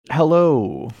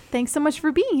Hello. Thanks so much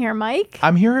for being here, Mike.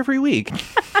 I'm here every week.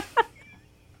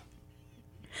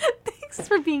 Thanks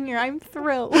for being here. I'm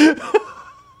thrilled.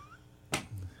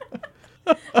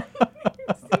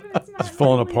 It's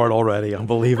falling apart already.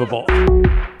 Unbelievable.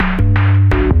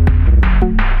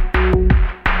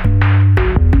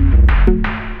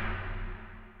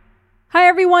 Hi,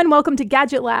 everyone. Welcome to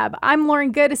Gadget Lab. I'm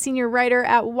Lauren Good, a senior writer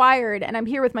at Wired, and I'm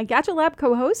here with my Gadget Lab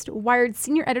co-host, Wired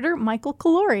senior editor Michael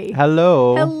Calore.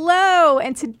 Hello. Hello.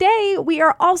 And today we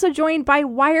are also joined by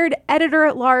Wired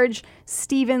editor-at-large,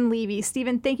 Stephen Levy.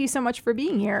 Stephen, thank you so much for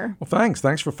being here. Well, thanks.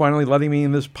 Thanks for finally letting me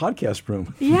in this podcast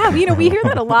room. Yeah, we hear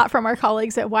that a lot from our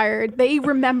colleagues at Wired. They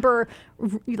remember,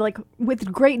 like, with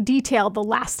great detail the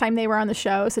last time they were on the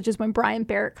show, such as when Brian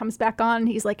Barrett comes back on.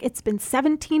 He's like, it's been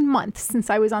 17 months since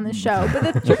I was on the show.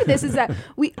 But the truth is that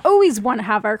we always want to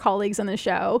have our colleagues on the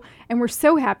show, and we're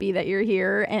so happy that you're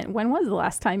here. And when was the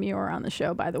last time you were on the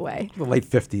show, by the way? The late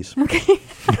 50s. Okay.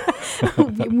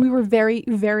 We were very,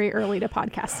 very early to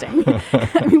podcasting.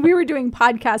 I mean, we were doing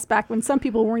podcasts back when some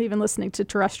people weren't even listening to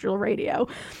terrestrial radio.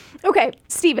 Okay,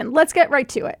 Stephen, let's get right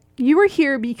to it. You were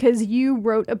here because you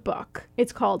wrote a book.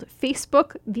 It's called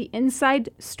Facebook, The Inside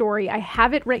Story. I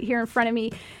have it right here in front of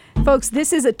me. Folks,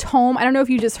 this is a tome. I don't know if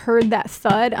you just heard that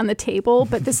thud on the table,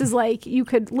 but this is like you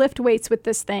could lift weights with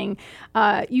this thing.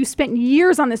 You spent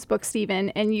years on this book, Stephen,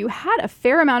 and you had a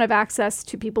fair amount of access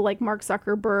to people like Mark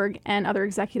Zuckerberg and other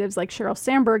executives like Sheryl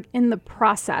Sandberg in the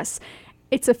process.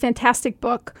 It's a fantastic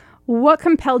book. What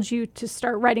compelled you to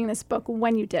start writing this book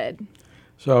when you did?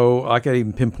 So I could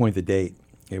even pinpoint the date.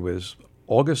 It was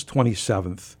August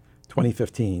 27th,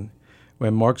 2015,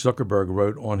 when Mark Zuckerberg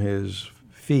wrote on his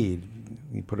feed,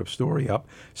 he put a story up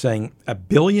saying 1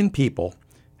 billion people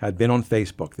had been on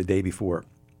Facebook the day before.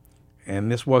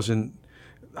 And this wasn't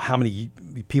how many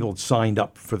people had signed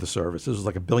up for the service. This was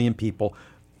like 1 billion people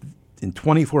in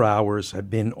 24 hours had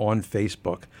been on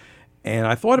Facebook. And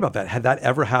I thought about that. Had that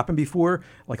ever happened before?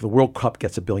 Like the World Cup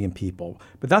gets 1 billion people.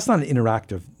 But that's not an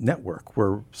interactive network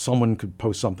where someone could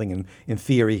post something and in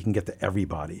theory can get to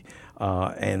everybody.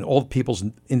 And all the people's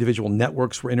individual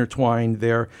networks were intertwined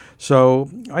there. So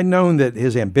I'd known that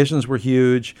his ambitions were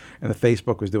huge and that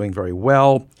Facebook was doing very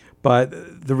well. But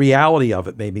the reality of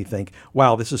it made me think,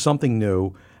 wow, this is something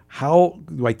new. How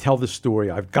do I tell this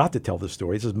story? I've got to tell this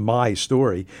story. This is my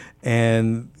story.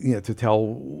 And to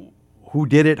tell who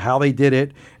did it, how they did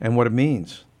it, and what it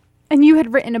means. And you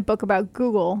had written a book about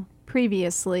Google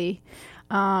previously.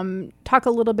 Talk a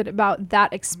little bit about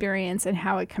that experience and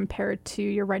how it compared to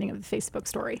your writing of the Facebook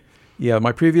story. Yeah,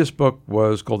 my previous book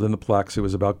was called In the Plex. It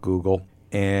was about Google.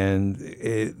 And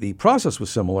the process was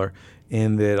similar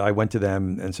in that I went to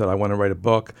them and said, I want to write a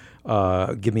book.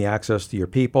 Give me access to your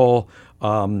people.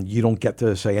 You don't get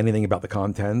to say anything about the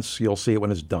contents. You'll see it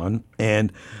when it's done.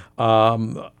 And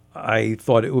I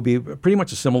thought it would be pretty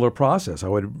much a similar process. I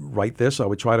would write this. I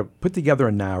would try to put together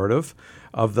a narrative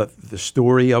of the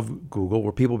story of Google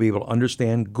where people would be able to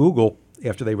understand Google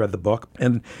after they read the book.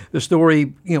 And the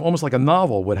story, almost like a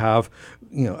novel, would have,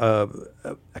 a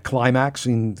climax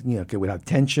and, it would have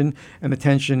tension. And the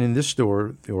tension in this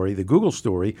story, the Google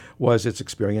story, was its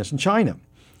experience in China,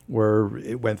 where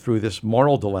it went through this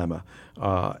moral dilemma.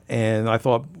 And I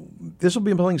thought, this will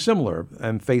be something similar.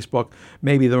 And Facebook,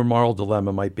 maybe their moral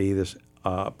dilemma might be this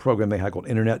program they had called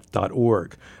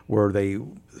Internet.org, where they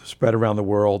spread around the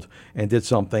world and did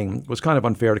something that was kind of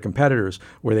unfair to competitors,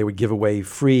 where they would give away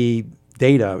free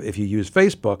data if you use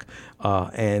Facebook.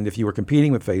 And if you were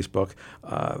competing with Facebook,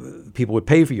 people would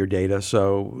pay for your data.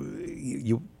 So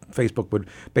Facebook would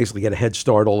basically get a head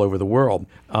start all over the world.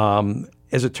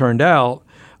 As it turned out,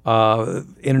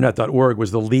 Internet.org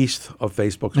was the least of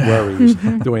Facebook's worries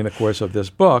during the course of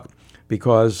this book,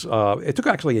 because it took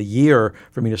actually a year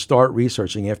for me to start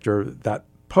researching after that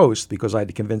post, because I had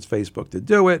to convince Facebook to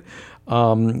do it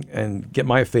and get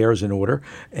my affairs in order.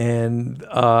 And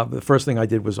the first thing I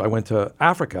did was I went to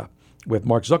Africa with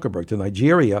Mark Zuckerberg, to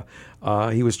Nigeria.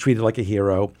 He was treated like a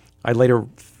hero. I later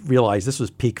realized this was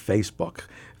peak Facebook.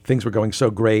 Things were going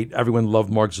so great. Everyone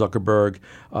loved Mark Zuckerberg.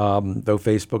 Though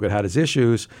Facebook had its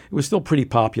issues, it was still pretty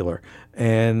popular.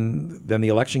 And then the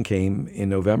election came in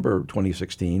November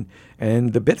 2016,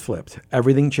 and the bit flipped.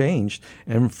 Everything changed.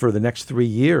 And for the next 3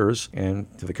 years, and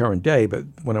to the current day, but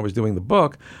when I was doing the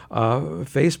book,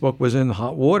 Facebook was in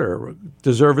hot water,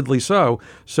 deservedly so.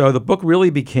 So the book really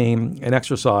became an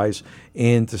exercise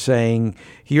into saying,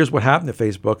 here's what happened to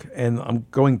Facebook, and I'm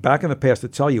going back in the past to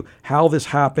tell you how this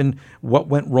happened, what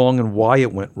went wrong, and why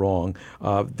it went wrong,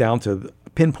 down to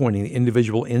pinpointing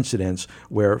individual incidents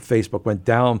where Facebook went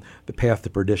down the path to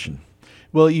perdition.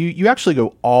 Well, you actually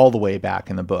go all the way back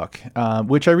in the book,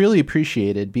 which I really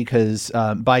appreciated because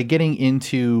by getting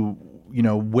into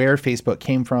where Facebook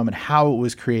came from and how it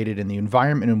was created and the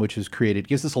environment in which it was created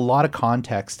gives us a lot of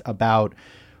context about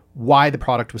why the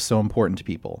product was so important to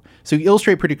people. So you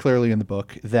illustrate pretty clearly in the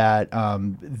book that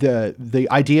the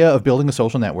idea of building a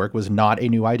social network was not a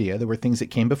new idea. There were things that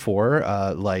came before,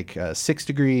 like 6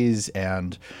 Degrees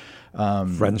and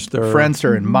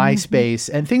Friendster and MySpace,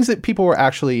 and things that people were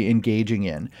actually engaging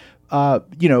in.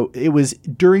 It was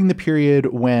during the period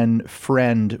when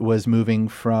friend was moving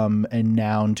from a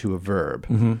noun to a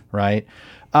verb, right?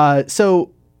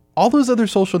 So all those other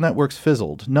social networks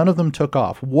fizzled. None of them took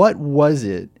off. What was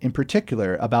it in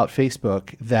particular about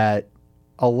Facebook that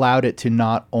allowed it to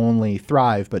not only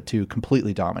thrive, but to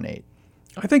completely dominate?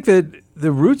 I think that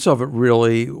the roots of it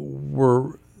really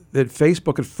were that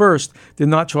Facebook at first did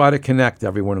not try to connect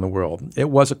everyone in the world. It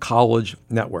was a college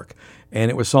network,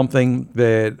 and it was something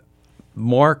that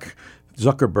Mark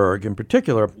Zuckerberg in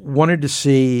particular wanted to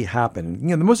see happen.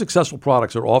 The most successful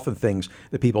products are often things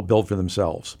that people build for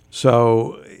themselves.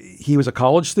 So he was a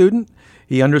college student.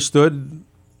 He understood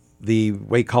the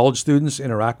way college students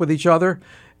interact with each other.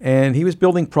 And he was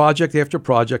building project after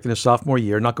project in his sophomore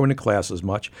year, not going to class as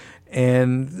much.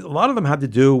 And a lot of them had to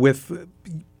do with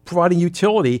providing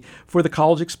utility for the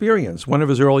college experience. One of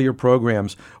his earlier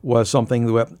programs was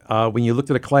something that when you looked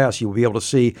at a class, you would be able to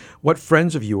see what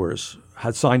friends of yours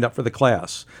had signed up for the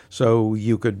class. So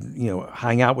you could,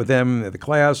 hang out with them at the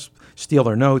class, steal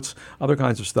their notes, other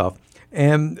kinds of stuff.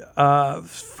 And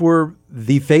for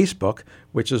the Facebook,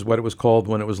 which is what it was called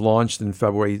when it was launched in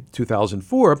February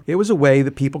 2004, it was a way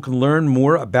that people can learn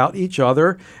more about each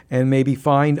other and maybe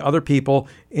find other people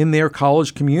in their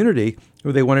college community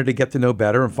who they wanted to get to know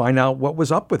better and find out what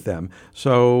was up with them.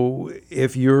 So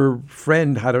if your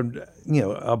friend had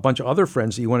a bunch of other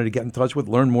friends that you wanted to get in touch with,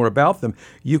 learn more about them,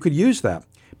 you could use that.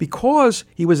 Because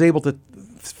he was able to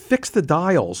fix the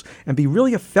dials and be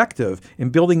really effective in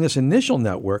building this initial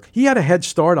network, he had a head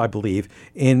start, I believe,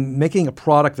 in making a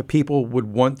product that people would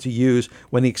want to use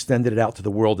when he extended it out to the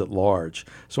world at large.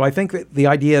 So I think that the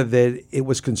idea that it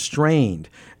was constrained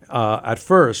at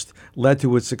first led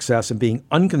to its success in being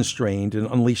unconstrained and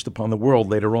unleashed upon the world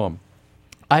later on.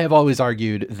 I have always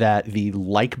argued that the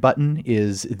like button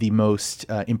is the most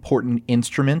important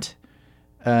instrument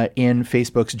in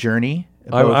Facebook's journey.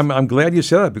 I'm glad you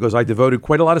said that because I devoted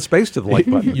quite a lot of space to the like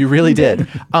button. You really did.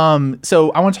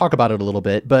 So I want to talk about it a little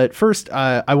bit. But first,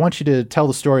 I want you to tell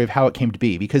the story of how it came to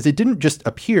be, because it didn't just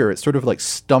appear. It sort of like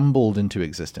stumbled into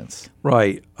existence.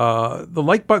 Right. The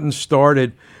like button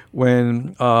started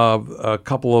when a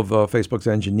couple of Facebook's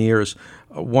engineers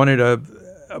wanted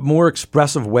a more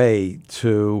expressive way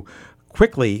to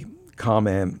quickly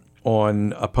comment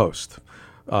on a post.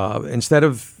 Instead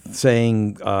of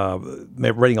saying,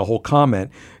 writing a whole comment,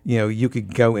 you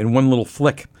could go in one little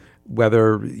flick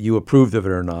whether you approved of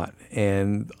it or not.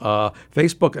 And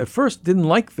Facebook at first didn't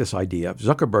like this idea.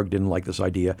 Zuckerberg didn't like this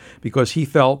idea because he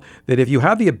felt that if you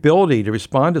had the ability to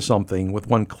respond to something with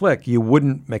one click, you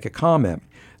wouldn't make a comment.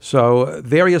 So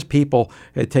various people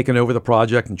had taken over the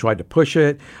project and tried to push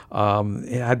it.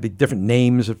 It had different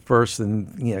names at first,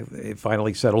 and it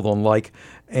finally settled on like.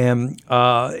 And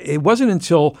it wasn't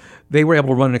until they were able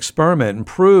to run an experiment and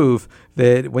prove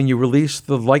that when you release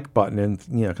the like button, and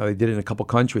they did it in a couple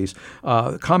countries,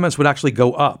 comments would actually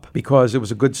go up because it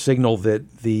was a good signal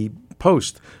that the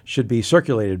post should be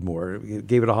circulated more. It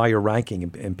gave it a higher ranking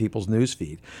in people's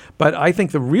newsfeed. But I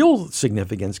think the real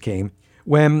significance came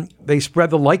when they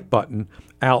spread the like button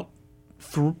out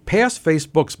past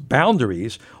Facebook's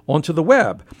boundaries onto the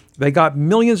web. They got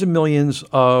millions and millions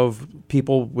of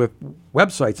people with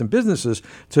websites and businesses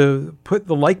to put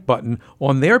the like button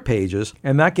on their pages,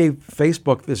 and that gave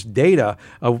Facebook this data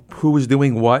of who was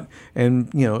doing what and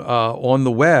on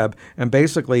the web. And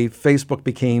basically, Facebook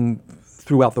became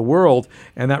throughout the world,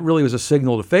 and that really was a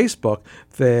signal to Facebook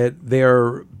that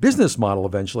their business model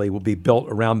eventually will be built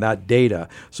around that data.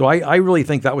 So I really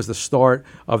think that was the start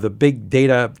of the big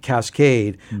data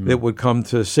cascade that would come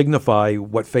to signify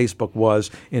what Facebook was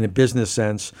in a business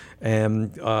sense,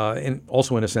 and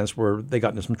also in a sense where they got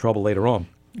into some trouble later on.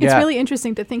 It's really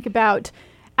interesting to think about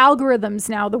algorithms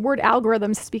now. The word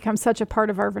algorithms has become such a part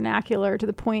of our vernacular to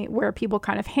the point where people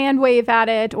kind of hand wave at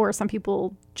it, or some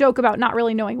people joke about not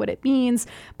really knowing what it means.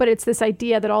 But it's this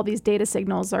idea that all these data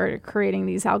signals are creating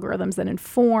these algorithms that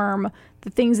inform the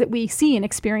things that we see and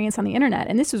experience on the internet.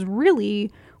 And this is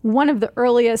really one of the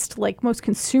earliest, like most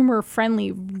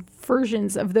consumer-friendly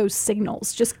versions of those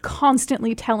signals, just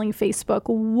constantly telling Facebook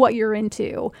what you're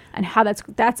into and how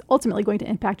that's ultimately going to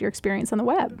impact your experience on the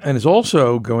web. And it's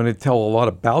also going to tell a lot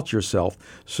about yourself.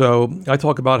 So I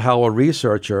talk about how a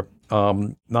researcher,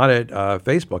 not at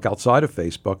Facebook, outside of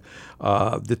Facebook,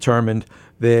 determined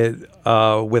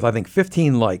that with, I think,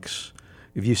 15 likes,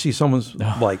 if you see someone's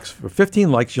likes, for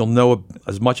 15 likes, you'll know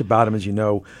as much about them as you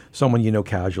know someone you know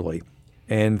casually.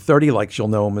 And 30 likes, you'll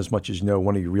know them as much as you know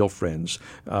one of your real friends.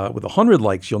 With 100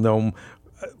 likes, you'll know them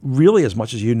really as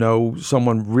much as you know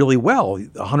someone really well.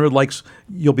 100 likes,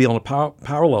 you'll be on a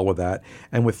parallel with that.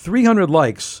 And with 300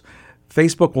 likes,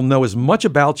 Facebook will know as much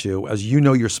about you as you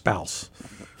know your spouse.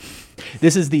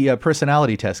 This is the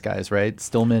personality test guys, right?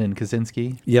 Stillman and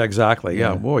Kaczynski. Yeah, exactly.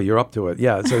 Yeah, boy, you're up to it.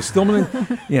 Yeah, so Stillman,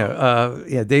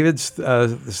 David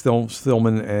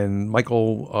Stillman and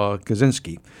Michael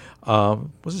Kaczynski.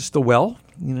 Was it Stillwell?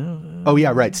 Oh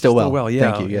yeah, right. Stillwell.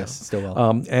 Yeah. Thank you. Yes,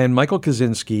 Stillwell. And Michael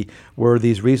Kaczynski were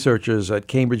these researchers at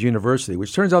Cambridge University,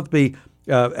 which turns out to be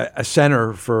a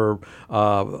center for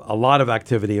a lot of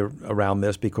activity around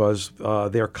this, because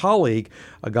their colleague,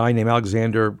 a guy named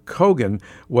Alexander Kogan,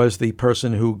 was the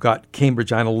person who got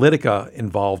Cambridge Analytica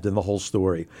involved in the whole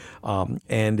story.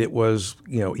 And it was,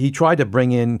 he tried to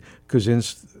bring in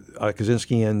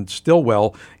Kaczynski and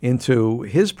Stillwell into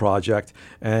his project,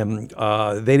 and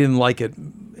they didn't like it,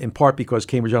 in part because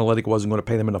Cambridge Analytica wasn't going to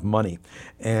pay them enough money.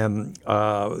 And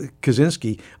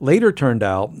Kaczynski later turned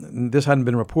out, and this hadn't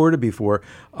been reported before,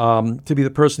 to be the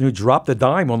person who dropped the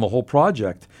dime on the whole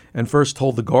project and first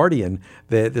told The Guardian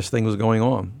that this thing was going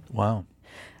on. Wow.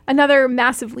 Another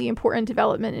massively important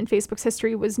development in Facebook's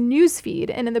history was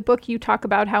Newsfeed. And in the book, you talk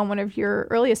about how one of your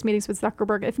earliest meetings with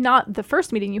Zuckerberg, if not the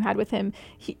first meeting you had with him,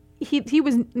 he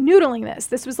was noodling this.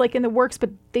 This was like in the works, but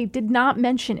they did not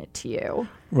mention it to you.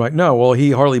 Right. No, well,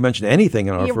 he hardly mentioned anything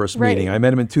in our first meeting. I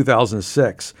met him in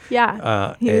 2006.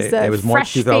 Yeah. He was a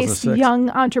fresh-faced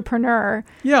young entrepreneur.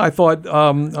 Yeah, I thought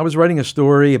I was writing a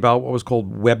story about what was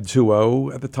called Web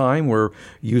 2.0 at the time, where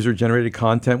user-generated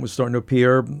content was starting to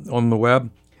appear on the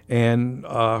web. And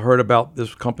heard about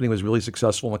this company was really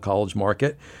successful in the college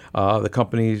market. The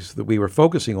companies that we were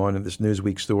focusing on in this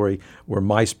Newsweek story were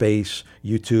MySpace,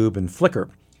 YouTube, and Flickr.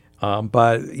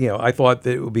 But I thought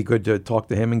that it would be good to talk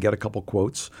to him and get a couple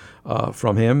quotes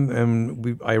from him.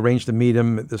 And I arranged to meet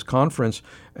him at this conference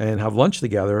and have lunch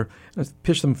together. And I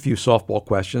pitched him a few softball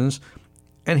questions.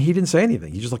 And he didn't say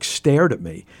anything. He just stared at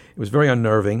me. It was very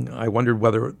unnerving. I wondered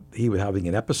whether he was having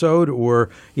an episode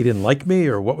or he didn't like me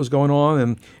or what was going on.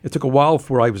 And it took a while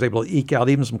before I was able to eke out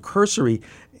even some cursory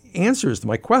answers to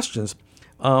my questions.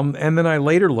 And then I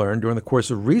later learned during the course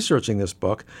of researching this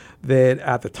book that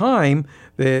at the time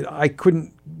that I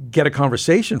couldn't get a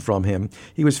conversation from him.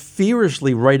 He was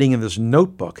feverishly writing in this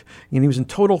notebook, and he was in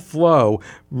total flow,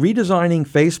 redesigning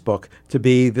Facebook to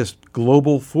be this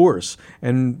global force.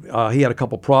 And he had a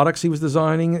couple products he was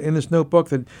designing in this notebook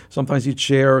that sometimes he'd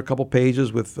share a couple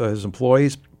pages with his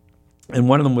employees. And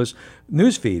one of them was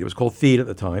Newsfeed. It was called Feed at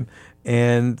the time.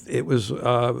 And it was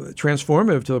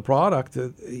transformative to the product.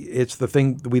 It's the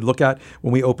thing that we look at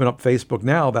when we open up Facebook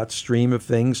now, that stream of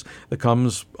things that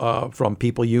comes from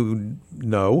people you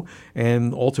know,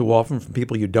 and all too often from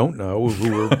people you don't know,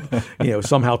 who are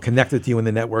somehow connected to you in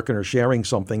the network and are sharing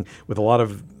something with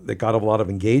that got a lot of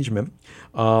engagement.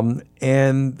 And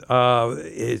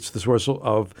it's the source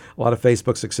of a lot of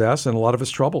Facebook's success and a lot of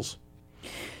its troubles.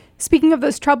 Speaking of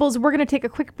those troubles, we're going to take a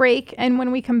quick break. And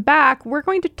when we come back, we're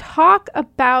going to talk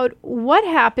about what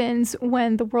happens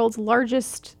when the world's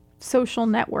largest social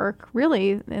network,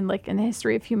 really in the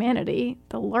history of humanity,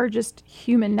 the largest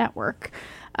human network,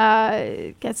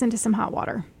 gets into some hot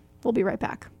water. We'll be right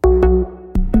back.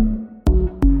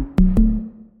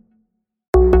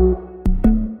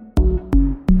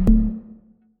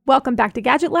 Welcome back to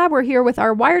Gadget Lab. We're here with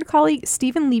our Wired colleague,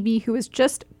 Stephen Levy, who has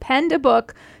just penned a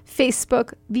book,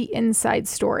 Facebook, The Inside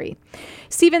Story.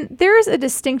 Stephen, there is a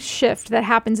distinct shift that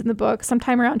happens in the book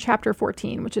sometime around chapter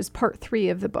 14, which is part 3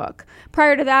 of the book.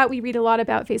 Prior to that, we read a lot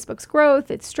about Facebook's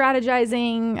growth, its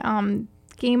strategizing,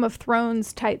 Game of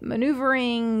Thrones type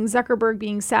maneuvering, Zuckerberg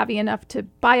being savvy enough to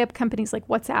buy up companies like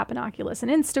WhatsApp and Oculus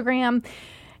and Instagram.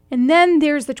 And then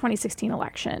there's the 2016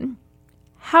 election.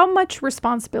 How much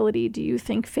responsibility do you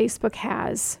think Facebook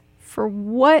has for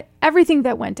everything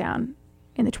that went down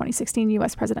in the 2016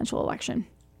 U.S. presidential election?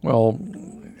 Well,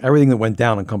 everything that went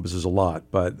down encompasses a lot,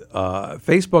 but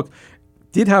Facebook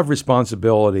did have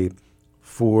responsibility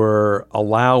for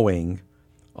allowing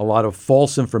a lot of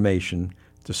false information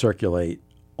to circulate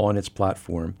on its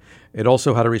platform. It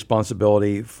also had a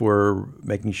responsibility for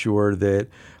making sure that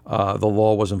the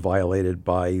law wasn't violated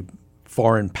by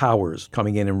foreign powers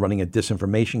coming in and running a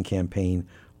disinformation campaign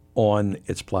on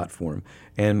its platform.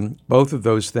 And both of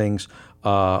those things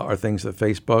are things that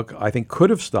Facebook, I think, could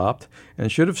have stopped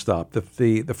and should have stopped.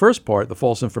 The first part, the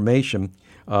false information,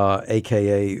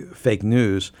 aka fake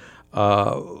news,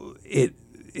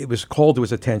 it was called to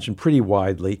its attention pretty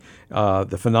widely.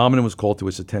 The phenomenon was called to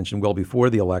its attention well before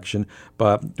the election,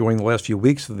 but during the last few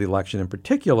weeks of the election in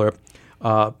particular,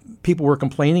 people were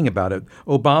complaining about it.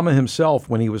 Obama himself,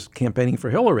 when he was campaigning for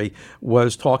Hillary,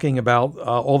 was talking about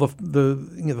all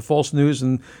the false news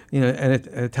and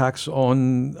attacks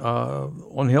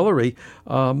on Hillary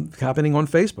happening on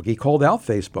Facebook. He called out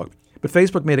Facebook, but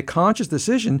Facebook made a conscious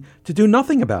decision to do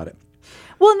nothing about it.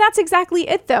 Well, and that's exactly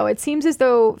it, though. It seems as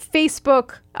though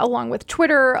Facebook, along with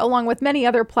Twitter, along with many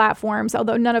other platforms,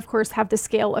 although none, of course, have the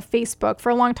scale of Facebook,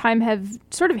 for a long time have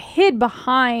sort of hid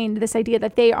behind this idea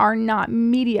that they are not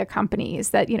media companies,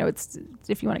 that, it's,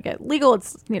 if you want to get legal,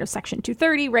 it's, Section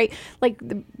 230, right?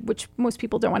 Which most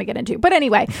people don't want to get into. But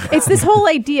anyway, it's this whole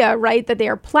idea, right, that they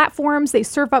are platforms, they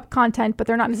serve up content, but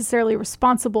they're not necessarily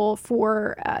responsible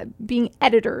for being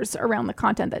editors around the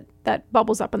content that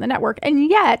bubbles up on the network. And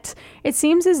yet, it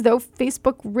seems as though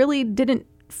Facebook really didn't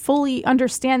fully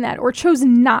understand that, or chose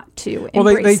not to. Well,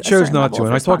 they chose not to.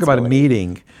 And I talk about a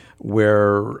meeting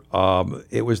where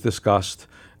it was discussed.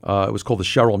 It was called the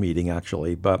Cheryl meeting,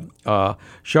 actually. But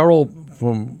Cheryl,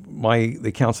 from the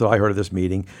accounts that I heard of this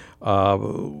meeting,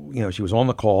 she was on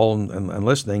the call and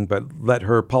listening, but let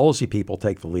her policy people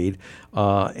take the lead.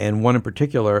 And one in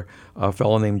particular, a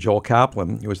fellow named Joel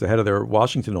Kaplan, who was the head of their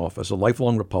Washington office, a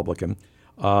lifelong Republican,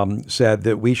 said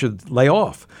that we should lay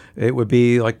off. It would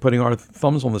be like putting our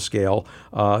thumbs on the scale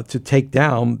to take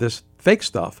down this fake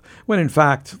stuff, when in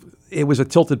fact it was a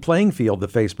tilted playing field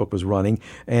that Facebook was running,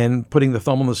 and putting the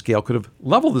thumb on the scale could have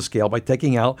leveled the scale by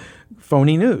taking out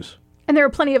phony news. And there are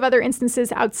plenty of other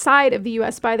instances outside of the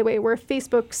U.S., by the way, where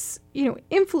Facebook's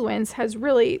influence has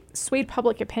really swayed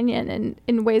public opinion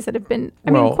in ways that have been,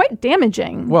 quite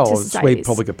damaging to societies. It swayed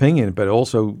public opinion, but it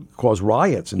also caused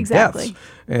riots and deaths.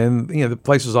 And the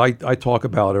places I talk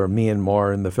about are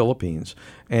Myanmar and the Philippines.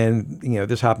 And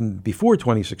this happened before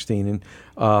 2016, and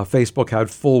Facebook had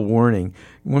full warning.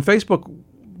 When Facebook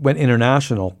went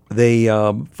international, they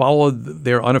followed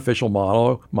their unofficial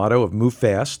motto of move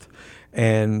fast.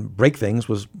 And break things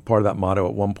was part of that motto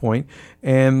at one point.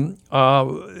 And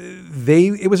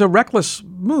it was a reckless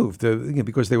move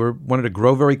because they wanted to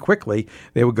grow very quickly.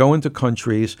 They would go into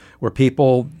countries where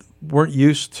people weren't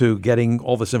used to getting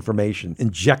all this information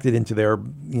injected into their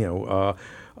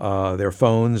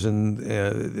phones, and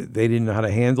they didn't know how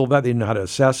to handle that. They didn't know how to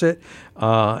assess it,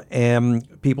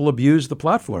 and people abused the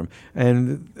platform.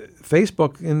 And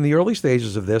Facebook, in the early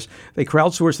stages of this, they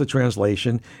crowdsourced the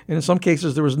translation, and in some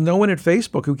cases, there was no one at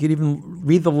Facebook who could even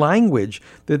read the language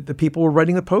that the people were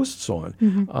writing the posts on.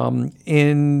 Mm-hmm.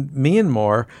 In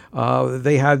Myanmar,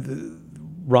 they had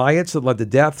riots that led to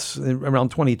deaths around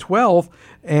 2012,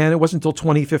 and it wasn't until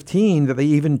 2015 that they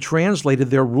even translated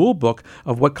their rule book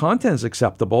of what content is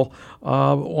acceptable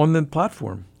on the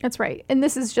platform. That's right. And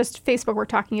this is just Facebook we're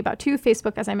talking about too.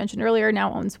 Facebook, as I mentioned earlier,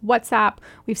 now owns WhatsApp.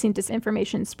 We've seen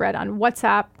disinformation spread on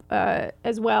WhatsApp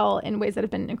as well in ways that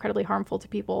have been incredibly harmful to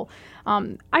people.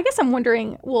 I guess I'm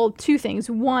wondering, two things.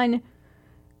 One,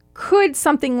 could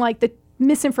something like the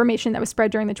misinformation that was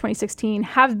spread during the 2016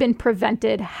 have been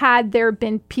prevented had there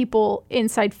been people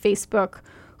inside Facebook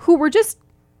who were just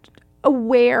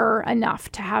aware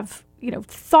enough to have,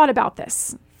 thought about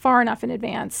this far enough in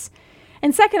advance?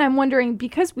 And second, I'm wondering,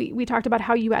 because we talked about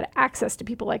how you had access to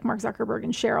people like Mark Zuckerberg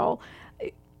and Cheryl,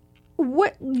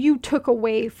 what you took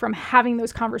away from having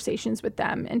those conversations with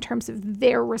them in terms of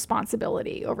their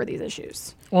responsibility over these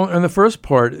issues? Well, in the first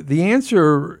part, the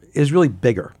answer is really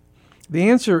bigger. The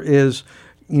answer is,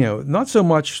 not so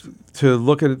much to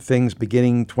look at things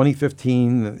beginning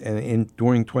 2015 and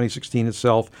during 2016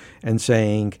 itself and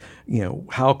saying,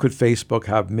 how could Facebook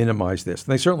have minimized this?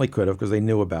 And they certainly could have, because they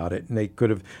knew about it, and they could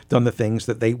have done the things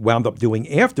that they wound up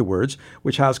doing afterwards,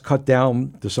 which has cut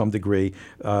down to some degree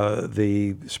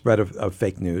the spread of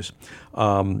fake news.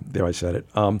 There, I said it.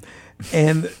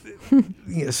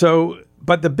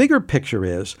 But the bigger picture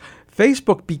is,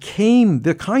 Facebook became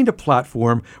the kind of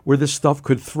platform where this stuff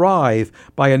could thrive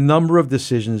by a number of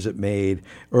decisions it made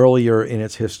earlier in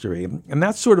its history. And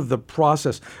that's sort of the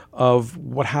process of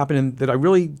what happened that I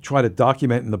really try to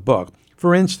document in the book.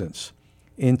 For instance,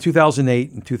 in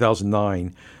 2008 and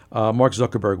 2009, Mark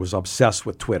Zuckerberg was obsessed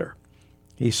with Twitter.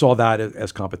 He saw that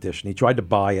as competition. He tried to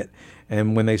buy it.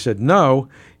 And when they said no,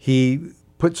 he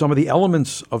put some of the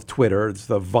elements of Twitter, it's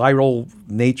the viral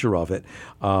nature of it,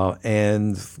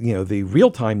 and the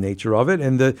real-time nature of it,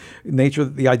 and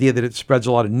the idea that it spreads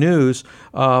a lot of news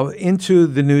into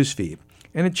the news feed.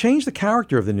 And it changed the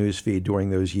character of the news feed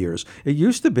during those years. It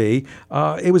used to be,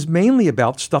 it was mainly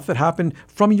about stuff that happened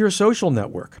from your social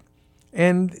network.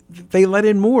 And they let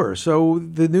in more. So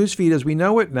the newsfeed, as we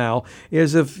know it now,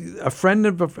 is if a friend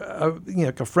of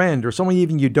a friend or someone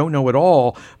even you don't know at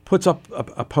all puts up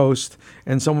a post,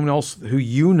 and someone else who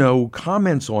you know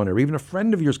comments on it, or even a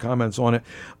friend of yours comments on it,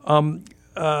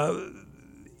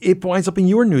 it winds up in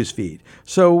your newsfeed.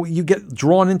 So you get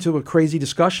drawn into a crazy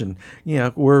discussion,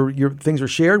 where your things are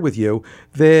shared with you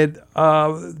that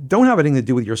don't have anything to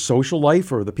do with your social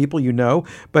life or the people you know,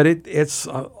 but it's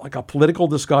like a political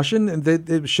discussion, and that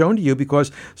it was shown to you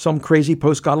because some crazy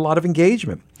post got a lot of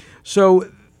engagement. So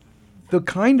the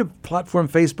kind of platform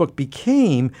Facebook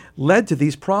became led to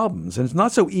these problems. And it's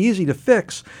not so easy to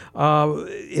fix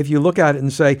if you look at it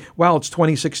and say, wow, it's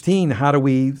 2016. How do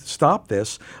we stop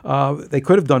this? They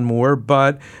could have done more,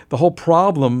 but the whole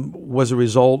problem was a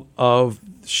result of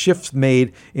shifts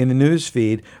made in the news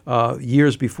feed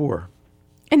years before.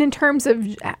 And in terms of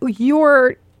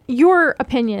your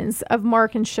opinions of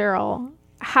Mark and Sheryl,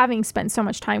 having spent so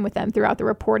much time with them throughout the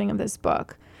reporting of this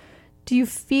book, do you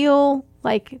feel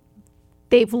like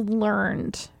they've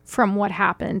learned from what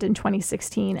happened in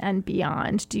 2016 and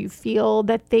beyond? Do you feel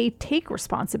that they take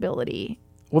responsibility?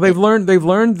 Well, they've learned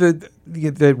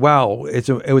that wow,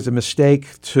 it was a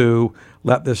mistake to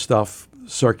let this stuff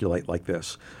circulate like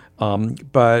this.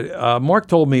 But Mark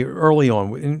told me early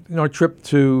on in our trip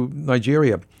to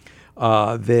Nigeria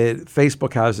that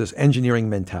Facebook has this engineering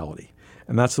mentality,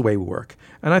 and that's the way we work.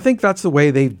 And I think that's the way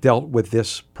they've dealt with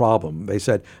this problem. They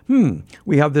said,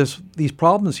 we have these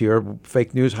problems here,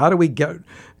 fake news. How do we get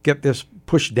this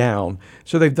pushed down?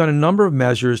 So they've done a number of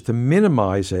measures to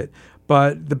minimize it,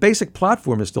 but the basic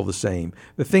platform is still the same.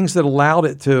 The things that allowed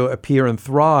it to appear and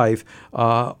thrive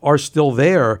are still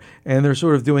there, and they're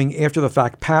sort of doing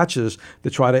after-the-fact patches to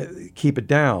try to keep it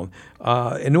down.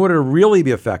 In order to really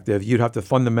be effective, you'd have to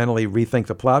fundamentally rethink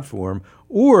the platform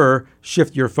or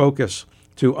shift your focus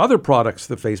to other products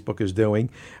that Facebook is doing,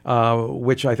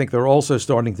 which I think they're also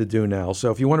starting to do now. So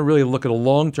if you want to really look at a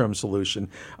long-term solution,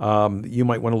 you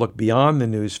might want to look beyond the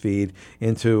news feed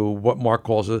into what Mark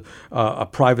calls a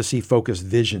privacy-focused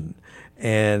vision.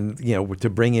 And, to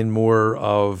bring in more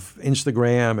of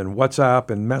Instagram and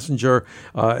WhatsApp and Messenger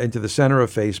into the center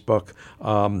of Facebook,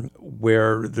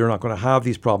 where they're not going to have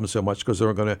these problems so much because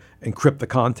they're going to encrypt the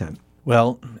content.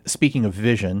 Well, speaking of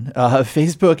vision,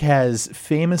 Facebook has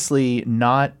famously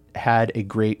not had a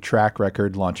great track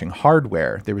record launching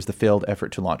hardware. There was the failed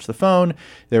effort to launch the phone.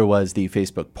 There was the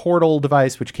Facebook Portal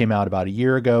device, which came out about a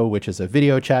year ago, which is a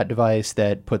video chat device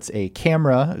that puts a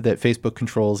camera that Facebook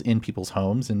controls in people's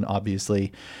homes, and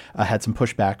obviously had some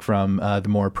pushback from the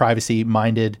more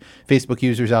privacy-minded Facebook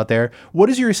users out there. What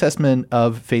is your assessment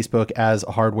of Facebook as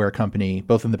a hardware company,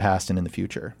 both in the past and in the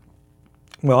future?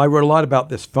 Well, I wrote a lot about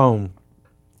this phone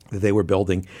that they were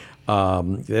building.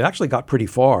 It actually got pretty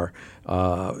far.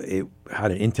 It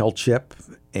had an Intel chip,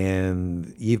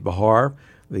 and Yves Bahar,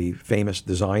 the famous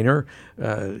designer,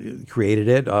 created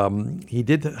it. He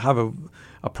did have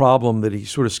a problem that he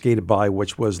sort of skated by,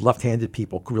 which was left-handed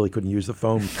people really couldn't use the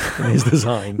phone in his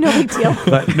design. No big deal.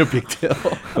 No big deal.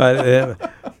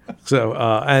 But so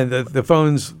and the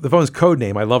phone's code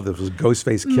name, I love this, was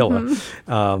Ghostface Killer.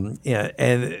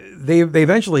 And they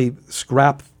eventually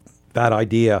scrapped that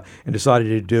idea and decided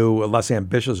to do a less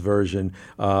ambitious version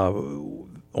on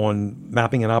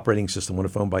mapping an operating system on a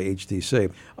phone by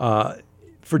HTC.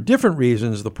 For different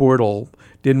reasons, the Portal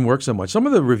didn't work so much. Some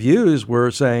of the reviews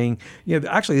were saying,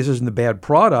 actually, this isn't a bad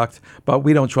product, but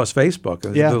we don't trust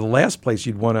Facebook. Yeah. The last place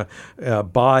you'd want to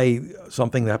buy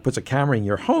something that puts a camera in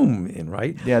your home in,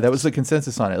 right? Yeah, that was the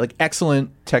consensus on it. Like, excellent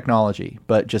technology,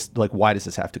 but just like, why does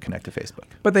this have to connect to Facebook?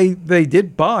 But they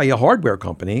did buy a hardware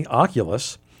company,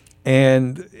 Oculus,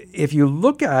 and if you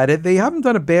look at it, they haven't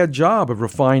done a bad job of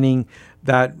refining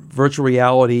that virtual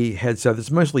reality headset that's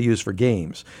mostly used for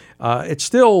games. It's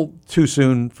still too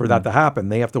soon for that to happen.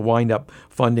 They have to wind up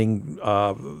funding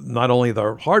not only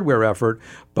their hardware effort,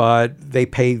 but they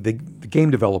pay the game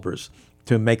developers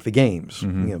to make the games,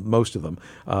 most of them.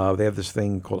 They have this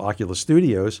thing called Oculus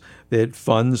Studios that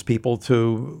funds people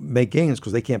to make games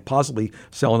because they can't possibly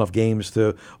sell enough games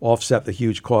to offset the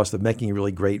huge cost of making a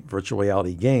really great virtual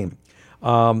reality game.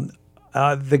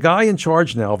 The guy in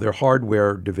charge now of their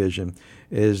hardware division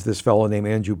is this fellow named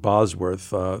Andrew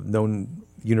Bosworth, known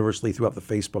universally throughout the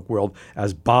Facebook world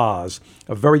as Boz,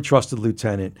 a very trusted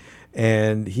lieutenant.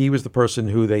 And he was the person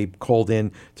who they called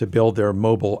in to build their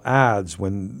mobile ads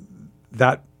when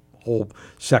that whole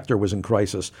sector was in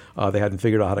crisis. They hadn't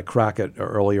figured out how to crack it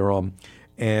earlier on.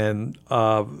 And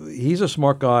he's a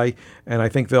smart guy, and I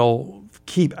think they'll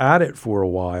keep at it for a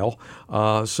while.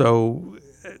 So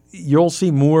you'll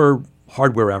see more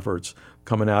hardware efforts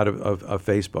coming out of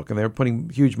Facebook. And they're putting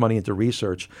huge money into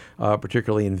research,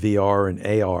 particularly in VR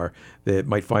and AR, that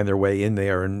might find their way in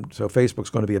there. And so Facebook's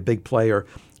going to be a big player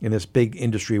in this big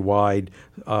industry-wide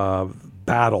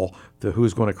battle to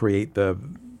who's going to create the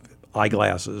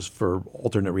eyeglasses for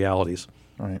alternate realities.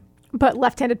 All right. But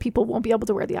left-handed people won't be able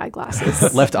to wear the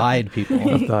eyeglasses. Left-eyed people.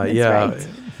 That's yeah.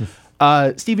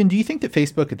 right. Stephen, do you think that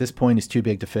Facebook at this point is too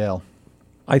big to fail?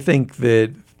 I think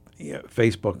that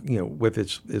Facebook, with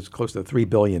its close to 3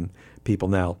 billion people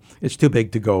now, it's too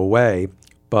big to go away.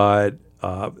 But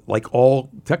like all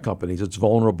tech companies, it's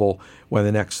vulnerable when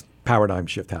the next paradigm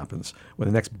shift happens, when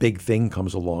the next big thing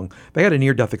comes along. They had a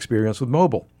near-death experience with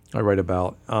mobile, I write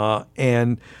about.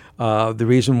 And the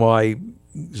reason why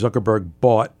Zuckerberg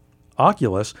bought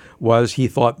Oculus was he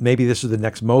thought maybe this is the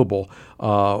next mobile.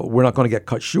 We're not going to get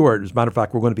cut short. As a matter of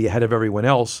fact, we're going to be ahead of everyone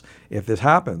else if this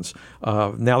happens.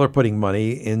 Now they're putting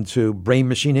money into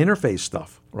brain-machine interface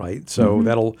stuff, right? So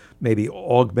that'll maybe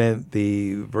augment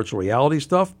the virtual reality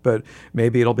stuff, but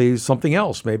maybe it'll be something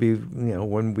else. Maybe,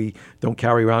 when we don't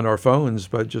carry around our phones,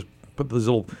 but just put those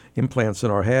little implants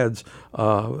in our heads,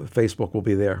 Facebook will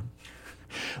be there.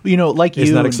 Like you,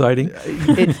 isn't that exciting?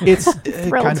 It's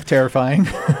kind of terrifying.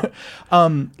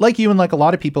 Like you and like a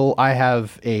lot of people, I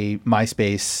have a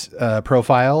MySpace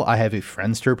profile. I have a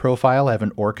Friendster profile. I have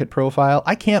an Orkut profile.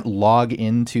 I can't log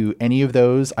into any of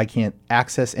those. I can't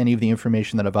access any of the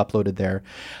information that I've uploaded there.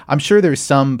 I'm sure there's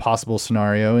some possible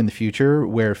scenario in the future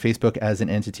where Facebook as an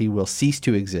entity will cease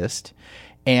to exist,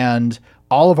 and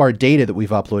all of our data that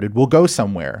we've uploaded will go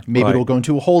somewhere. Maybe it'll go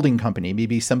into a holding company.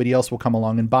 Maybe somebody else will come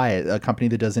along and buy it, a company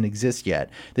that doesn't exist yet.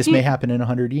 This may happen in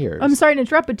 100 years. I'm sorry to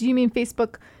interrupt, but do you mean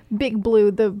Facebook Big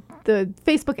Blue, the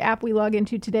Facebook app we log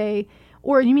into today,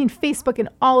 or you mean Facebook and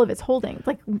all of its holdings,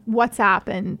 like WhatsApp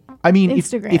and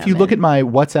Instagram? If you look at my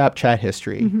WhatsApp chat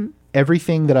history,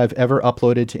 everything that I've ever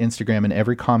uploaded to Instagram and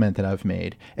every comment that I've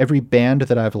made, every band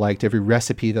that I've liked, every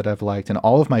recipe that I've liked, and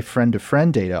all of my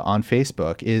friend-to-friend data on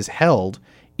Facebook is held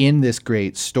in this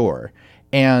great store.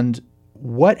 And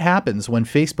what happens when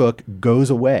Facebook goes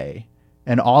away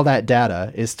and all that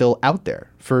data is still out there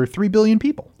for 3 billion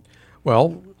people?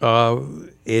 Well,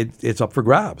 it's up for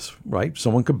grabs, right?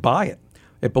 Someone could buy it.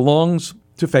 It belongs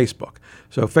to Facebook.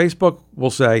 So Facebook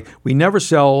will say, we never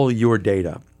sell your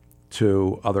data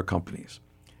to other companies.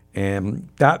 And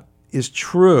that is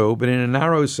true, but in a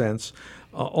narrow sense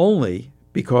only,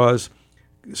 because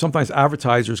sometimes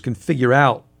advertisers can figure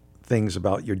out things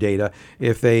about your data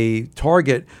if they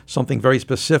target something very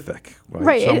specific.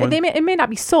 Right. It may not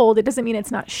be sold. It doesn't mean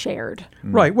it's not shared.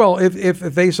 Right. Well, if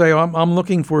they say, I'm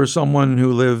looking for someone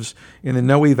who lives in the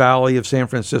Noe Valley of San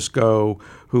Francisco,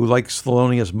 who likes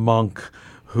Thelonious Monk,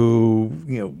 who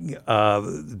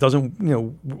doesn't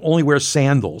only wears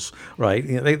sandals, right?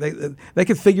 They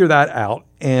can figure that out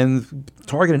and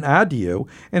target an ad to you.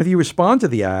 And if you respond to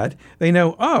the ad, they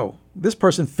know, oh, this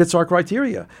person fits our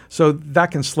criteria. So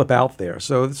that can slip out there.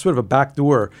 So it's sort of a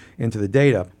backdoor into the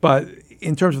data. But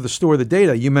in terms of the store of the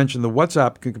data, you mentioned the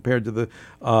WhatsApp compared to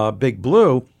the Big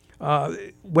Blue.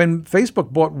 When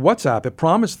Facebook bought WhatsApp, it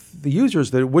promised the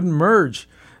users that it wouldn't merge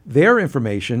their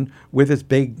information with its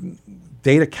big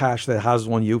data cache that has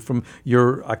on you from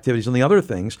your activities and the other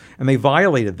things, and they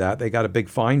violated that. They got a big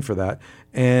fine for that,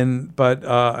 and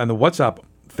the WhatsApp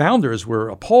founders were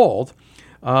appalled.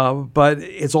 But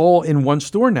it's all in one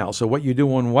store now. So what you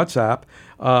do on WhatsApp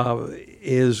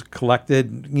is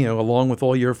collected, along with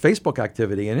all your Facebook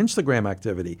activity and Instagram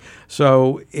activity.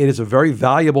 So it is a very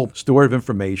valuable store of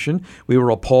information. We were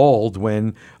appalled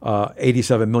when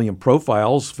 87 million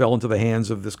profiles fell into the hands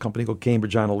of this company called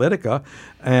Cambridge Analytica.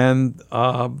 And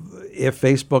if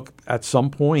Facebook at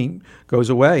some point goes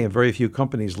away, and very few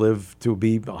companies live to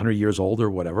be 100 years old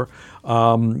or whatever,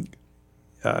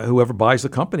 whoever buys the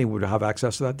company would have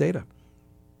access to that data.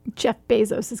 Jeff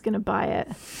Bezos is going to buy it.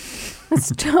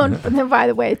 By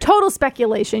the way, total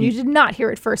speculation. You did not hear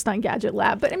it first on Gadget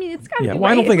Lab, but it's got to be right.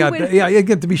 Well, I don't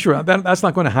think to be sure, that's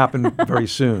not going to happen very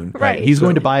soon. Right. He's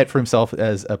going to buy it for himself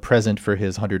as a present for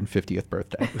his 150th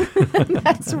birthday.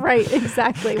 That's right,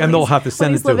 exactly. And they'll have to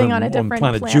send it to him on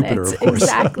planet Jupiter, of course.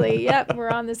 Exactly. Yep,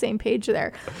 we're on the same page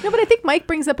there. No, but I think Mike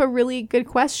brings up a really good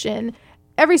question.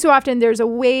 Every so often, there's a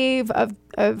wave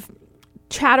of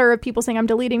chatter of people saying, I'm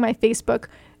deleting my Facebook.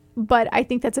 But I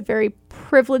think that's a very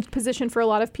privileged position for a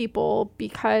lot of people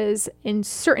because in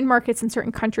certain markets, in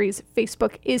certain countries,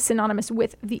 Facebook is synonymous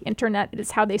with the internet. It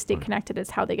is how they stay connected.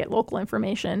 It's how they get local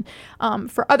information.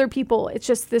 For other people, it's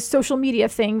just this social media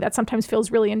thing that sometimes feels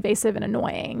really invasive and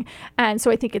annoying. And so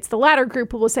I think it's the latter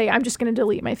group who will say, I'm just going to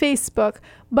delete my Facebook.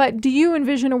 But do you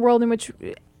envision a world in which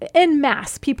en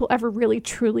masse people ever really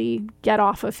truly get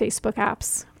off of Facebook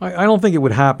apps? I don't think it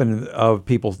would happen of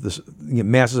people,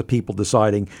 masses of people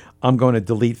deciding I'm going to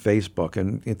delete Facebook.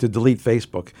 And to delete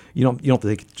Facebook, you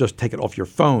don't just take it off your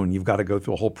phone. You've got to go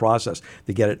through a whole process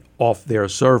to get it off their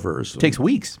servers. It takes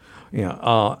weeks.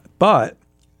 Yeah, but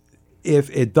if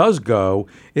it does go,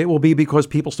 it will be because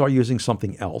people start using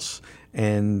something else,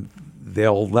 and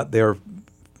they'll let their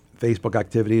Facebook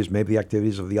activities, maybe the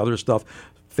activities of the other stuff,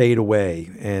 fade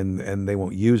away, and they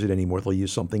won't use it anymore. They'll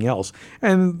use something else.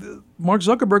 And Mark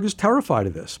Zuckerberg is terrified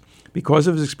of this because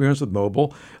of his experience with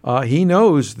mobile. He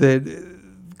knows that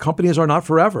companies are not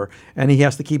forever, and he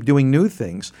has to keep doing new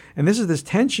things. And this is this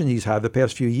tension he's had the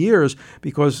past few years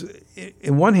because,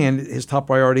 in one hand, his top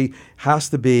priority has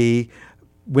to be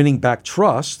winning back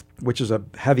trust, which is a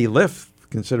heavy lift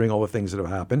considering all the things that have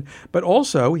happened. But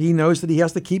also, he knows that he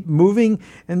has to keep moving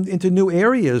into new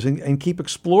areas and keep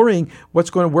exploring what's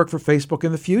going to work for Facebook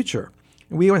in the future.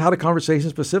 And we had a conversation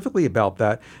specifically about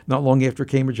that not long after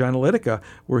Cambridge Analytica,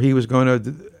 where he was going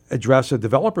to address a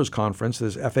developers conference,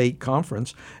 this F8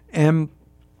 conference, and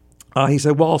he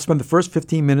said, well, I'll spend the first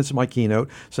 15 minutes of my keynote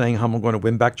saying how I'm going to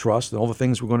win back trust and all the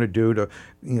things we're going to do to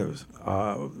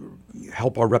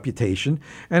help our reputation.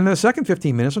 And in the second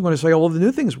 15 minutes, I'm going to say all of the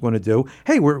new things we're going to do.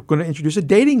 Hey, we're going to introduce a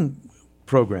dating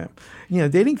program,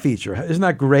 dating feature. Isn't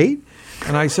that great?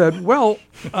 And I said, well,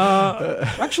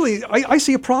 actually, I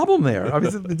see a problem there. I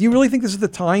mean, do you really think this is the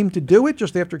time to do it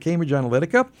just after Cambridge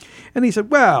Analytica? And he said,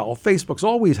 well, Facebook's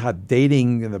always had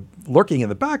dating lurking in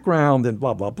the background and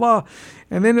blah, blah, blah.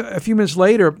 And then a few minutes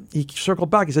later, he circled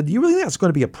back. He said, do you really think that's going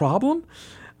to be a problem?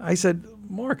 I said,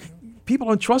 Mark, people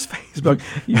don't trust Facebook.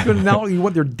 You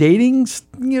want their dating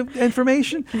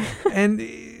information? And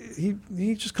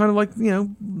he just kind of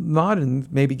nodded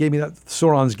and maybe gave me that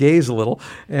Sauron's gaze a little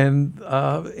and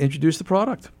introduced the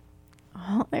product.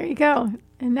 Oh, there you go.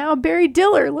 And now Barry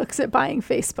Diller looks at buying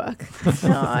Facebook.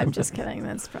 No, I'm just kidding.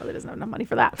 That's probably doesn't have enough money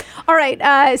for that. All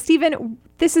right, Stephen,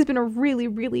 this has been a really,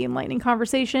 really enlightening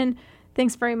conversation.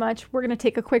 Thanks very much. We're going to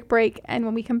take a quick break. And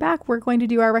when we come back, we're going to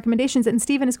do our recommendations. And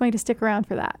Stephen is going to stick around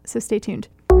for that. So stay tuned.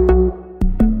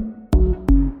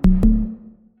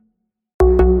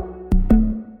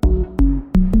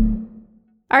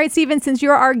 All right, Stephen, since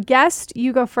you're our guest,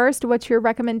 you go first. What's your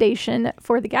recommendation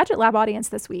for the Gadget Lab audience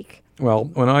this week? Well,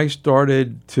 when I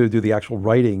started to do the actual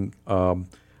writing of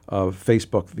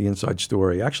Facebook, the inside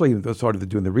story, actually I started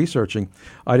doing the researching,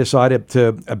 I decided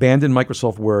to abandon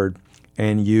Microsoft Word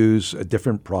and use a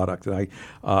different product. And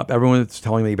everyone's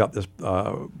telling me about this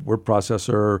word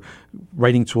processor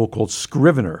writing tool called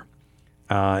Scrivener.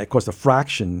 It costs a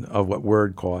fraction of what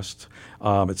Word costs.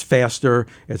 It's faster,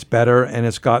 it's better, and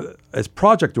it's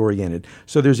project oriented.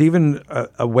 So there's even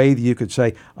a way that you could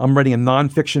say, I'm writing a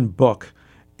nonfiction book,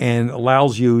 and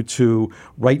allows you to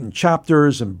write in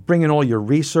chapters and bring in all your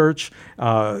research.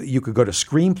 You could go to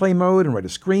screenplay mode and write a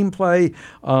screenplay.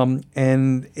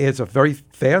 And it's a very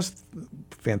fast,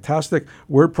 fantastic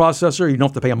word processor. You don't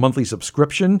have to pay a monthly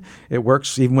subscription. It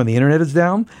works even when the internet is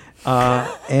down.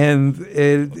 And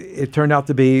it turned out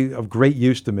to be of great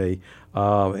use to me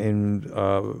in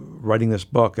writing this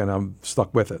book, and I'm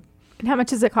stuck with it. And how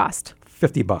much does it cost?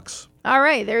 $50. All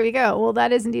right, there we go. Well,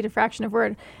 that is indeed a fraction of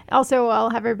Word. Also, I'll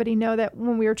have everybody know that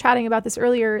when we were chatting about this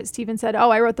earlier, Stephen said,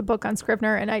 I wrote the book on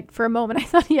Scrivener. And for a moment, I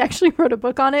thought he actually wrote a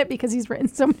book on it because he's written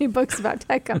so many books about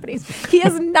tech companies. He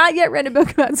has not yet written a book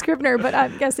about Scrivener, but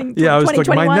I'm guessing 2021. Yeah, I was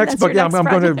thinking my next book, I'm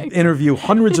going to interview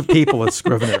hundreds of people at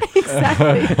Scrivener.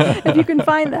 Exactly. If you can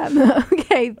find them.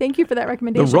 Okay, thank you for that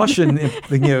recommendation. The Russian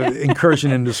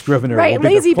incursion into Scrivener will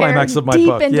be the climax of my deep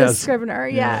book. Into Scrivener.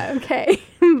 Yeah, okay.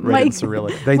 Mike,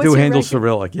 Cyrillic. They do handle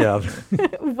Cyrillic, yeah.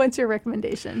 What's your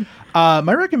recommendation?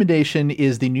 My recommendation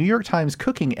is the New York Times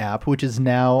cooking app, which is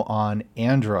now on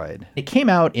Android. It came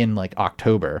out in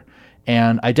October,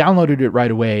 and I downloaded it right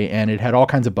away, and it had all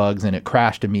kinds of bugs, and it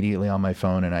crashed immediately on my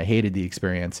phone, and I hated the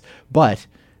experience. But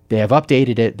they have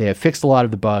updated it. They have fixed a lot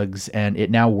of the bugs, and it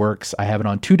now works. I have it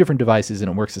on 2 different devices, and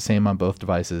it works the same on both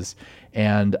devices.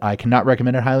 And I cannot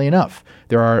recommend it highly enough.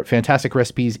 There are fantastic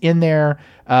recipes in there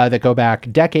that go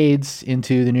back decades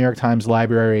into the New York Times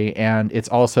library, and it's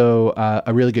also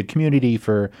a really good community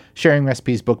for sharing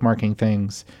recipes, bookmarking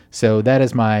things. So that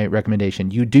is my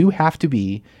recommendation. You do have to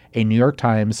be a New York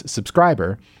Times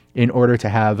subscriber in order to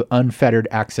have unfettered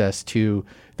access to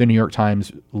the New York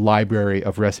Times library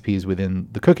of recipes within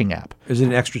the cooking app. Is it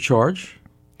an extra charge?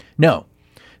 No.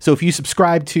 So if you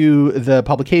subscribe to the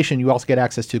publication, you also get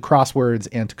access to crosswords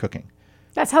and to cooking.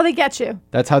 That's how they get you.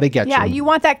 That's how they get you. Yeah, you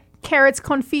want that carrots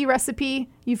confit recipe,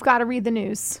 you've got to read the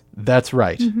news. That's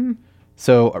right.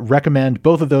 So recommend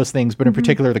both of those things, but in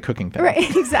particular the cooking thing.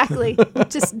 Right, exactly.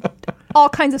 Just all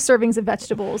kinds of servings of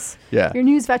vegetables. Yeah. Your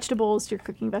news vegetables, your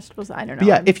cooking vegetables. I don't know. But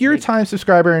yeah, if you're a Times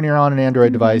subscriber and you're on an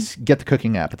Android device, get the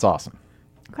cooking app. It's awesome.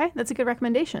 Okay, that's a good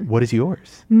recommendation. What is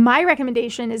yours? My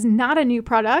recommendation is not a new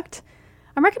product.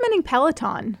 I'm recommending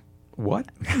Peloton. What?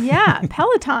 Yeah,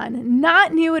 Peloton.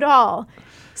 Not new at all.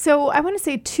 So I want to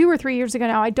say 2 or 3 years ago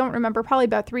now, I don't remember, probably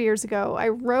about 3 years ago, I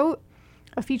wrote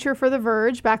a feature for The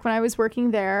Verge back when I was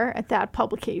working there at that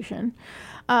publication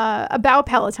about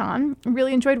Peloton.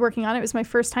 Really enjoyed working on it. It was my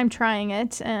first time trying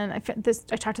it. And I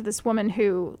talked to this woman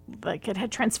who, like, it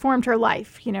had transformed her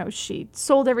life. You know, she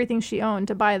sold everything she owned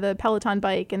to buy the Peloton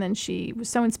bike. And then she was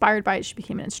so inspired by it, she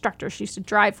became an instructor. She used to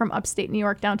drive from upstate New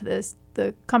York down to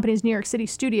the company's New York City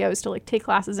studios to like take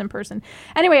classes in person.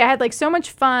 Anyway, I had like so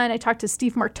much fun. I talked to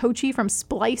Steve Martocci from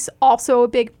Splice, also a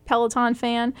big Peloton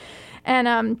fan.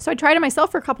 And so I tried it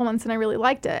myself for a couple months and I really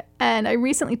liked it. And I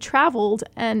recently traveled,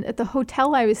 and at the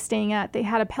hotel I was staying at, they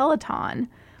had a Peloton.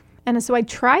 And so I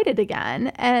tried it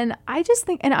again, and I just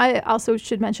think, and I also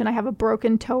should mention I have a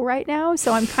broken toe right now,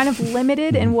 so I'm kind of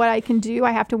limited in what I can do.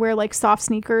 I have to wear like soft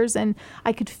sneakers, and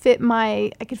I could fit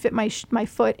my my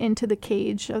foot into the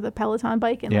cage of the Peloton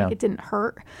bike, and like it didn't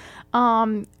hurt.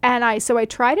 And I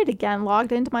tried it again,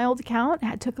 logged into my old account,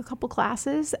 took a couple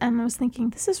classes, and I was thinking,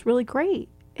 this is really great.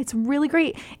 It's really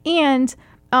great. And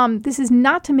this is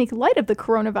not to make light of the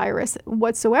coronavirus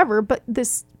whatsoever, but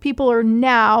people are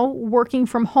now working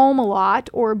from home a lot,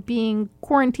 or being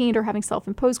quarantined, or having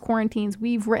self-imposed quarantines.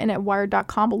 We've written at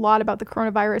Wired.com a lot about the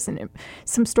coronavirus and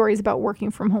some stories about working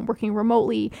from home, working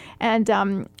remotely. And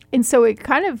so it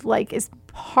kind of like is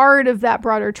part of that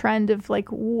broader trend of like,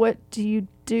 what do you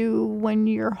do when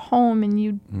you're home and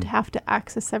you have to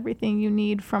access everything you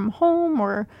need from home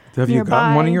or Have nearby. you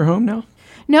gotten one in your home now?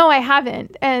 No, I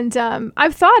haven't. And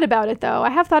I've thought about it, though. I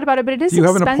have thought about it, but it is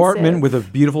expensive. Do you have an apartment with a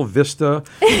beautiful vista?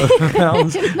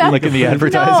 Like in the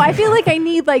advertising? No, I feel like I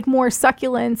need like more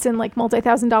succulents and like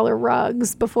multi-$1,000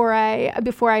 rugs before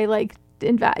I like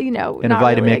invest, you know. And a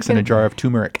Vitamix and a jar of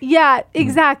turmeric. Yeah,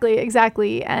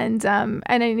 exactly. And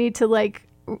I need to like,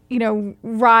 you know,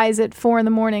 rise at 4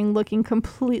 a.m. looking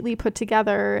completely put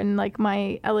together in like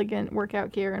my elegant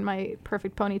workout gear and my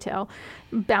perfect ponytail,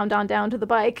 bound on down to the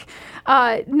bike.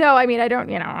 No, I mean, I don't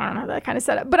have that kind of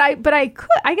setup, but I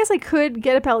guess I could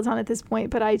get a Peloton at this point,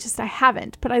 but I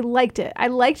haven't, but I liked it. I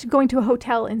liked going to a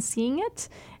hotel and seeing it,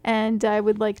 and I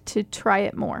would like to try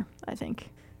it more, I think.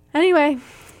 Anyway,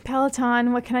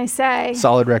 Peloton, what can I say?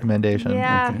 Solid recommendation.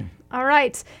 Yeah. Okay. All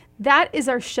right. That is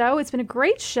our show. It's been a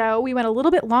great show. We went a little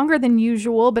bit longer than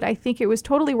usual, but I think it was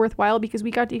totally worthwhile because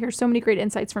we got to hear so many great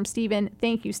insights from Stephen.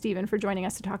 Thank you, Stephen, for joining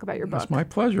us to talk about your book. It's my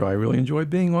pleasure. I really enjoyed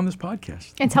being on this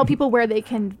podcast. And tell people where they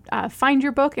can find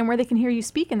your book and where they can hear you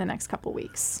speak in the next couple of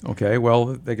weeks. Okay, well,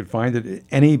 they could find it at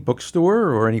any bookstore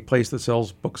or any place that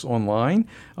sells books online.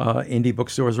 Indie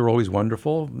bookstores are always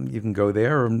wonderful. You can go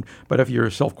there. But if you're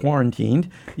self-quarantined,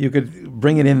 you could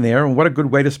bring it in there. And what a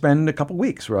good way to spend a couple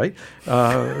weeks, right?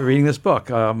 Reading this book.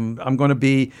 I'm going to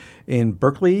be in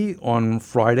Berkeley on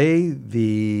Friday,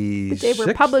 the day 6th.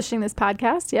 we're publishing this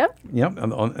podcast, yep. Yep,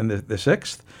 on the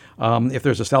 6th. If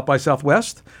there's a South by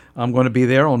Southwest, I'm going to be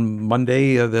there on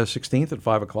Monday, the 16th at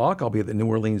 5 o'clock. I'll be at the New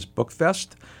Orleans Book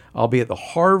Fest. I'll be at the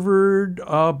Harvard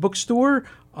Bookstore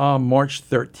March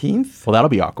 13th. Well, that'll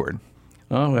be awkward.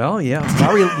 Oh, well, yeah.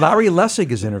 Larry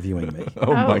Lessig is interviewing me.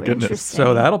 Oh my goodness. Interesting.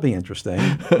 So that'll be interesting.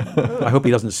 I hope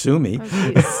he doesn't sue me. Oh,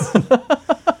 jeez.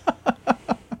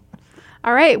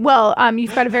 All right. Well,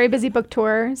 you've got a very busy book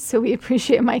tour, so we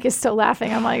appreciate. Mike is still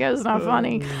laughing. I'm like, it's not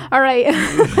funny. All right.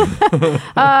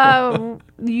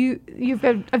 You've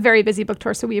got a very busy book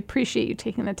tour, so we appreciate you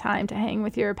taking the time to hang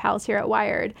with your pals here at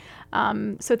Wired.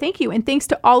 So thank you. And thanks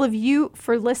to all of you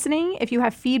for listening. If you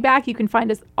have feedback, you can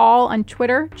find us all on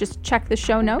Twitter. Just check the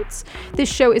show notes.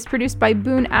 This show is produced by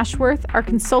Boone Ashworth. Our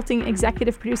consulting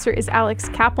executive producer is Alex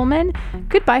Kappelman.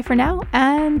 Goodbye for now,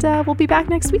 and we'll be back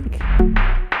next week.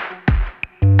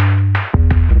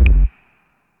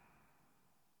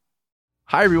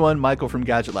 Hi everyone, Michael from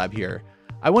Gadget Lab here.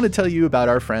 I want to tell you about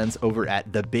our friends over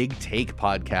at the Big Take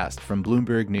podcast from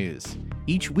Bloomberg News.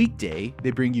 Each weekday,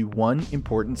 they bring you one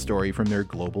important story from their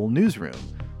global newsroom,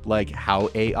 like how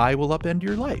AI will upend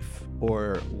your life,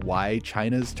 or why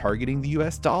China's targeting the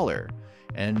US dollar.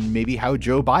 and maybe how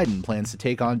Joe Biden plans to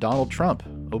take on Donald Trump.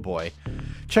 Oh boy.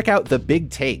 Check out The Big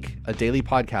Take, a daily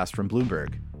podcast from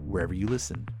Bloomberg, wherever you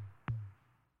listen.